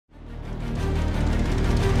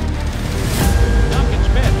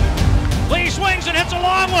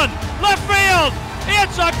long one, left field.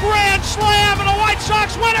 It's a grand slam and a White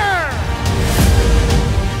Sox winner.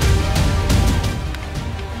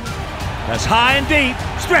 That's high and deep.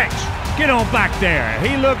 Stretch. Get on back there.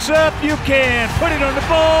 He looks up. You can put it on the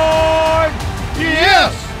board.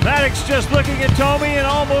 Yes! Maddox just looking at Tommy in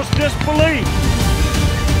almost disbelief.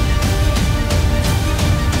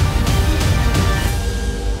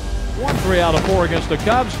 Won 3 out of 4 against the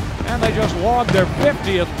Cubs, and they just logged their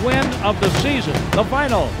 50th win of the season. The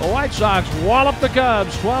final, the White Sox wallop the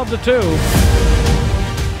Cubs 12-2.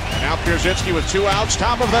 And now Pierzynski with 2 outs,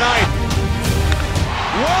 top of the ninth.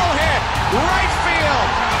 Well hit, right field.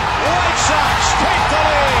 White Sox take the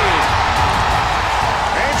lead.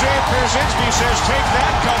 A.J. Pierzynski says, take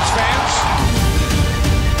that, Cubs fans.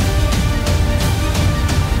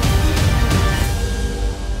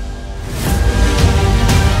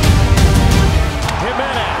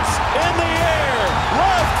 Jiménez in the air,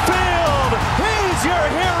 left field. He's your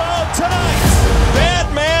hero tonight.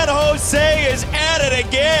 Batman Jose is at it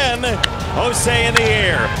again. Jose in the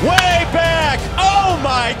air, way back. Oh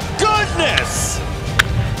my goodness.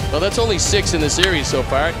 Well, that's only 6 in the series so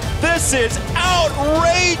far. This is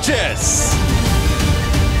outrageous.